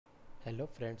Hello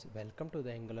friends, welcome to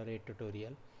the Angular 8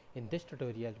 tutorial. In this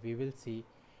tutorial we will see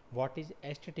what is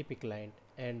HTTP client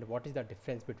and what is the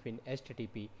difference between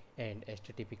HTTP and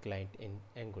HTTP client in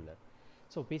Angular.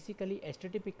 So basically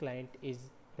HTTP client is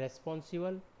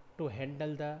responsible to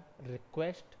handle the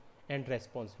request and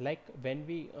response, like when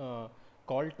we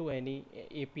call to any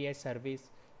API service,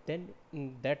 then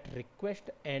that request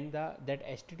and that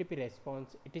HTTP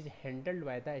response, it is handled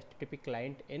by the HTTP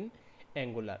client in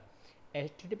Angular.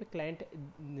 HTTP client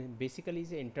basically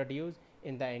is introduced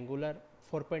in the Angular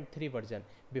 4.3 version.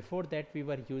 Before that we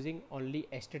were using only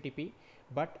HTTP,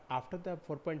 but after the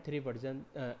 4.3 version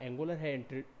Angular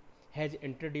has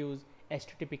introduced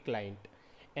HTTP client,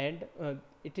 and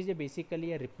it is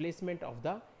basically a replacement of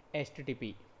the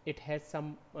HTTP. It has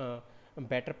some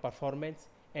better performance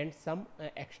and some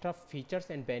extra features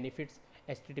and benefits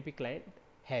HTTP client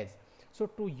has. So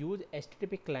to use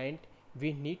HTTP client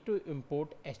we need to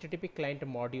import HTTP client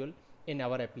module in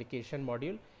our application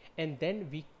module, and then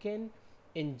we can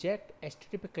inject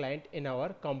HTTP client in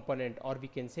our component, or we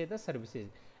can say the services.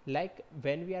 Like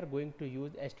when we are going to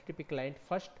use HTTP client,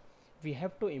 first we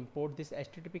have to import this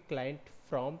HTTP client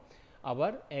from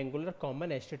our Angular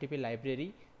common HTTP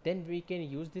library. Then we can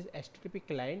use this HTTP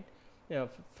client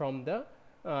from the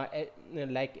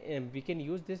we can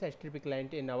use this HTTP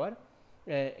client in our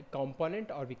component,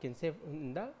 or we can say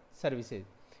in the services.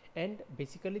 And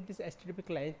basically this HTTP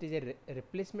client is a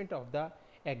replacement of the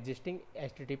existing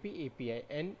HTTP API,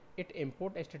 and it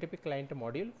import HTTP client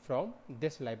module from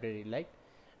this library, like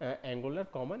Angular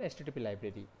common HTTP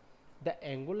library. The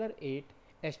Angular 8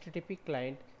 HTTP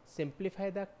client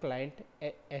simplify the client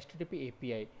HTTP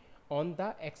API on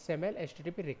the XML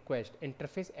HTTP request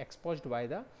interface exposed by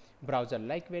the browser.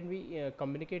 Like when we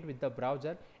communicate with the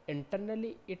browser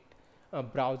internally, it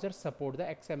browser support the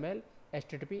XML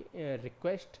HTTP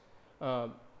request, uh,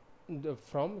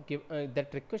 that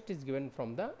request is given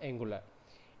from the Angular,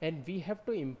 and we have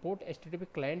to import HTTP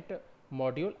client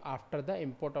module after the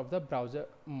import of the browser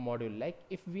module. Like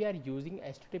if we are using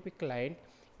HTTP client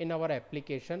in our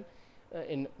application,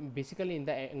 in basically in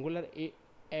the Angular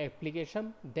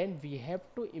application, then we have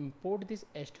to import this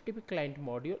HTTP client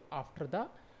module after the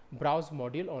browse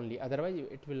module only, otherwise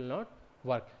it will not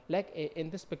work. Like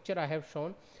in this picture I have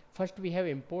shown, first we have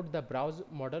import the browse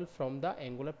model from the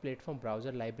Angular platform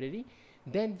browser library,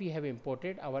 then we have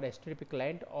imported our HTTP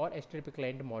client or HTTP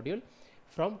client module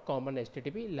from common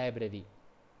HTTP library.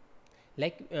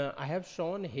 Like I have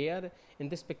shown here in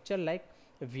this picture, like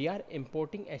we are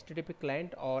importing HTTP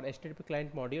client or HTTP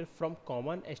client module from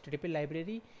common HTTP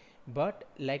library, but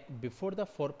like before the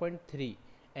 4.3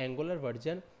 Angular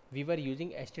version we were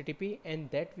using HTTP, and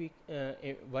that we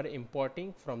were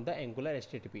importing from the Angular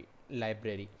HTTP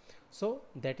library. So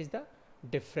that is the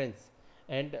difference,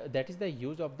 and that is the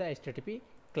use of the HTTP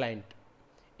client.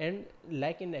 And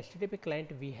like in HTTP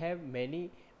client we have many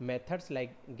methods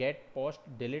like get, post,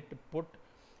 delete, put,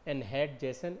 and head,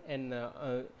 JSON, and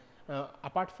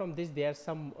apart from this there are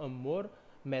some more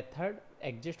method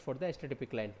exist for the HTTP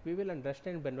client. We will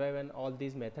understand one by one all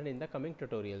these method in the coming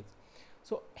tutorials.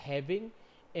 So having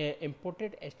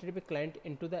imported HTTP client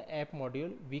into the app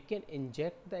module, we can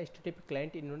inject the HTTP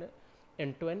client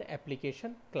into an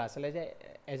application class.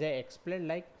 As I explained,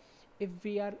 like if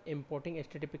we are importing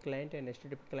HTTP client and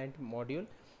HTTP client module,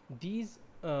 these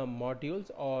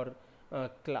modules or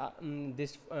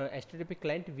this HTTP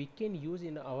client we can use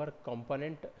in our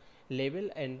component level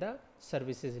and the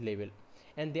services level.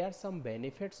 And there are some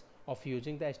benefits of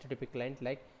using the HTTP client,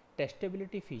 like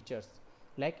testability features.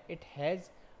 Like it has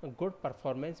a good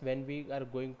performance when we are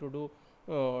going to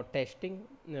do testing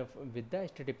with the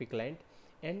HTTP client,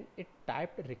 and it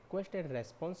typed request and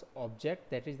response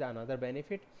object, that is the another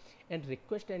benefit. And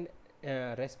request and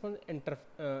response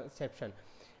interception,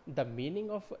 the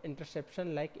meaning of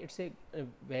interception, like it's a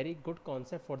very good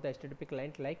concept for the HTTP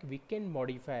client. Like we can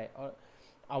modify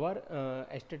our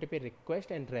HTTP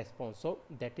request and response. So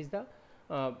that is the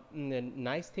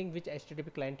nice thing which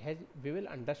HTTP client has. We will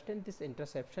understand this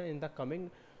interception in the coming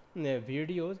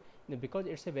videos, because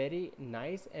it's a very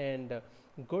nice and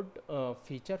good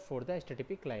feature for the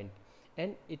HTTP client.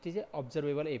 And it is a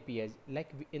observable APIs. Like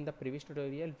in the previous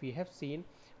tutorial we have seen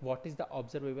what is the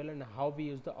observable and how we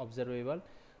use the observable.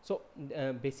 So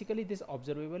basically this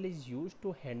observable is used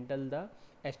to handle the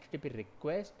HTTP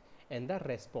request and the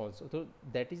response. So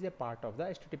that is a part of the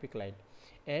HTTP client.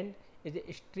 And is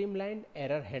a streamlined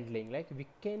error handling, like we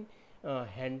can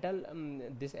handle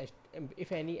this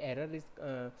if any error is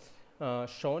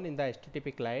shown in the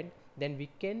HTTP client, then we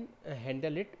can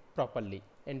handle it properly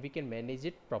and we can manage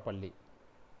it properly.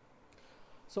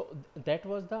 So that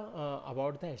was the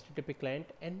about the HTTP client,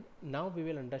 and now we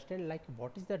will understand like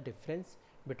what is the difference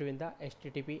between the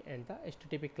HTTP and the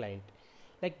HTTP client.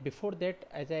 Like before that,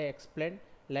 as I explained,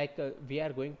 like we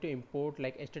are going to import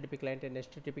like HTTP client and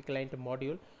HTTP client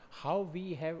module, how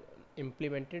we have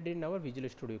implemented in our Visual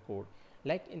Studio Code.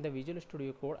 Like in the Visual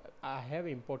Studio Code, I have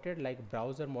imported like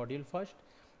browser module first,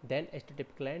 then HTTP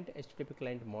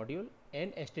client module,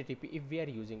 and HTTP if we are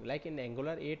using. Like in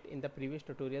Angular 8 in the previous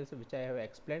tutorials which I have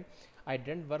explained, I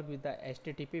didn't work with the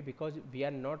HTTP because we are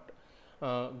not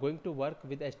going to work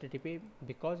with HTTP,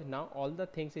 because now all the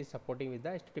things is supporting with the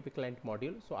HTTP client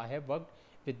module. So I have worked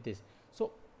with this.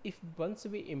 So if once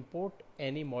we import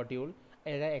any module,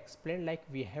 as I explained, like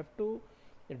we have to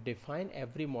define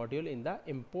every module in the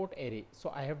import array.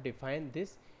 So I have defined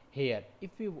this here.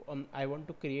 If we I want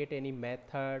to create any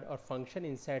method or function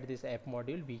inside this app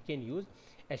module, we can use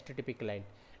HTTP client.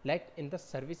 Like in the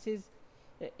services,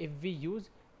 if we use,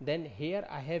 then here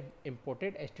I have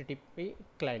imported HTTP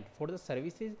client. For the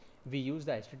services we use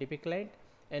the HTTP client,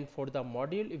 and for the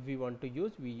module if we want to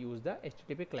use, we use the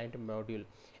HTTP client module,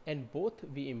 and both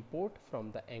we import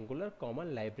from the Angular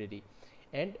common library,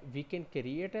 and we can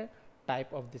create a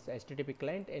type of this HTTP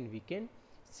client and we can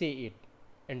say it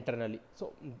internally.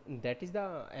 So that is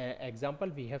the example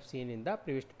we have seen in the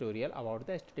previous tutorial about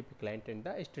the HTTP client and the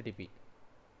HTTP.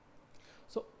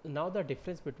 So now the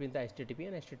difference between the HTTP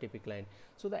and HTTP client.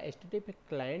 So the HTTP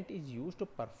client is used to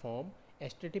perform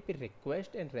HTTP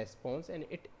request and response, and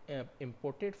it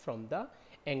imported from the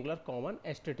Angular common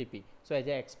HTTP. So as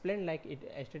I explained, like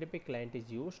HTTP client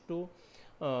is used to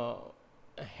uh,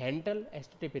 handle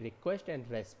HTTP request and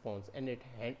response, and it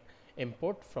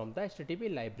import from the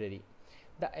HTTP library.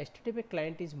 The HTTP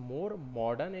client is more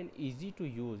modern and easy to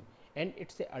use, and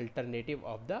it's a alternative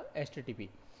of the HTTP.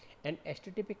 And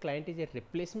HTTP client is a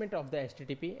replacement of the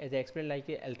HTTP, as I explained, like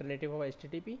a alternative of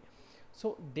HTTP.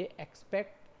 So they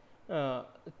expect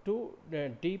to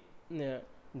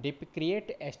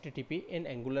create HTTP in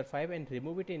Angular 5 and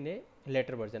remove it in a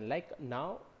later version. Like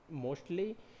now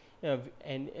mostly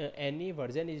any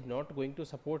version is not going to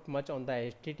support much on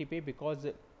the HTTP, because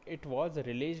it was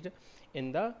released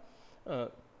in the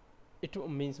it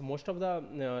means most of the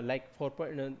like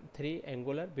 4.3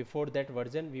 Angular, before that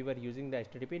version we were using the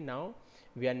HTTP. Now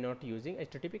we are not using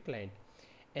HTTP client.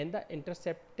 And the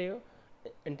interceptor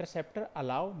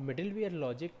allow middleware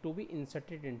logic to be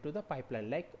inserted into the pipeline.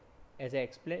 Like as I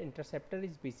explained, interceptor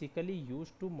is basically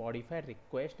used to modify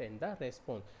request and the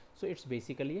response. So it's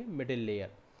basically a middle layer,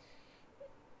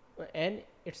 and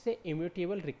it's a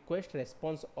immutable request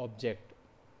response object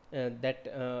that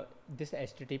this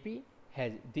HTTP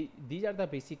has. These are the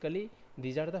basically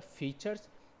these are the features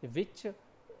which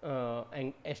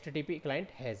an HTTP client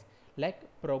has, like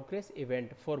progress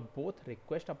event for both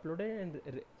request uploaded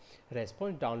and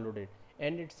response downloaded,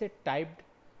 and it's a typed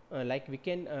like we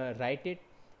can write it,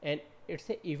 and it's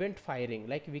a event firing.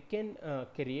 Like we can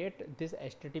create this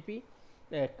HTTP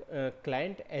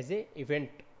client as a event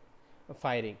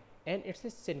firing, and it's a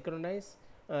synchronized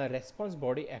response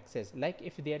body access. Like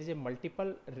if there is a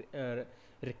multiple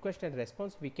request and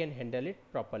response, we can handle it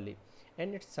properly.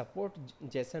 And it support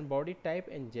JSON body type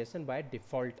and JSON by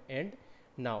default, and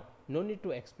now no need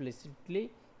to explicitly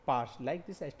parse. Like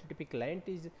this HTTP client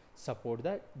is support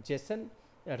the JSON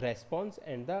response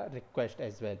and the request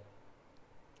as well,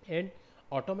 and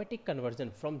automatic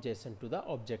conversion from JSON to the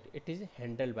object, it is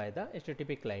handled by the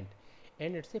HTTP client.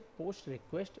 And it's a post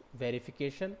request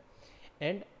verification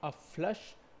and a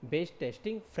flush based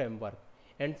testing framework,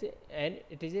 and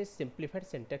it is a simplified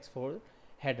syntax for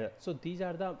header. So these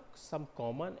are the some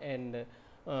common and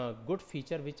good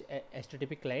feature which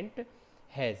HTTP client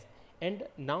has. And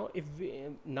now if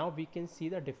we can see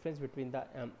the difference between the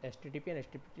HTTP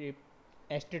and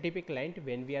HTTP client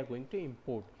when we are going to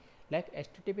import. Like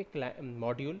HTTP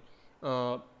module,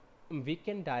 we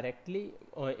can directly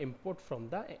import from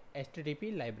the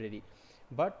HTTP library,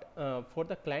 but for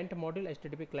the client module,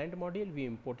 HTTP client module, we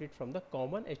import it from the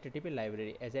common HTTP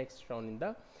library as I shown in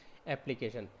the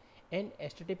application. And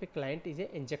HTTP client is a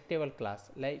injectable class,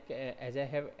 like as I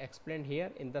have explained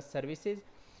here in the services.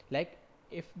 Like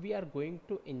if we are going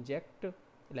to inject,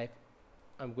 like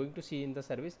I'm going to see in the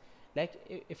service,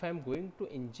 like if I'm going to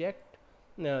inject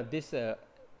this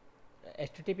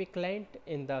HTTP client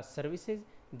in the services,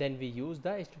 then we use the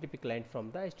HTTP client from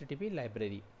the HTTP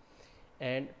library.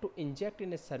 And to inject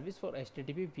in a service for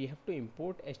HTTP, we have to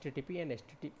import HTTP and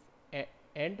HTTP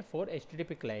and for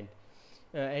HTTP client,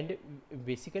 and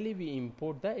basically we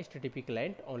import the HTTP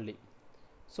client only.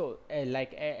 So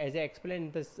like as I explained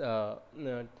in this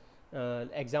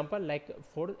example, like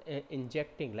for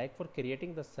injecting, like for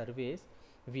creating the service,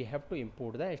 we have to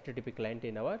import the HTTP client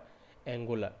in our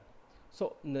Angular.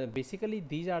 So basically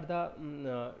these are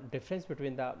the difference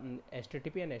between the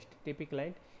HTTP and HTTP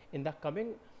client. In the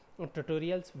coming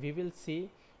tutorials we will see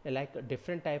like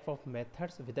different type of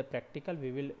methods. With the practical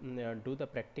we will do the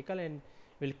practical and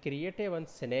will create a one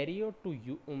scenario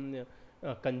to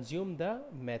consume the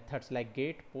methods like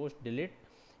get, post, delete,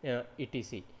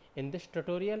 etc. In this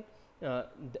tutorial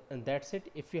that's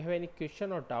it. If you have any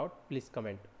question or doubt, please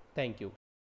comment. Thank you.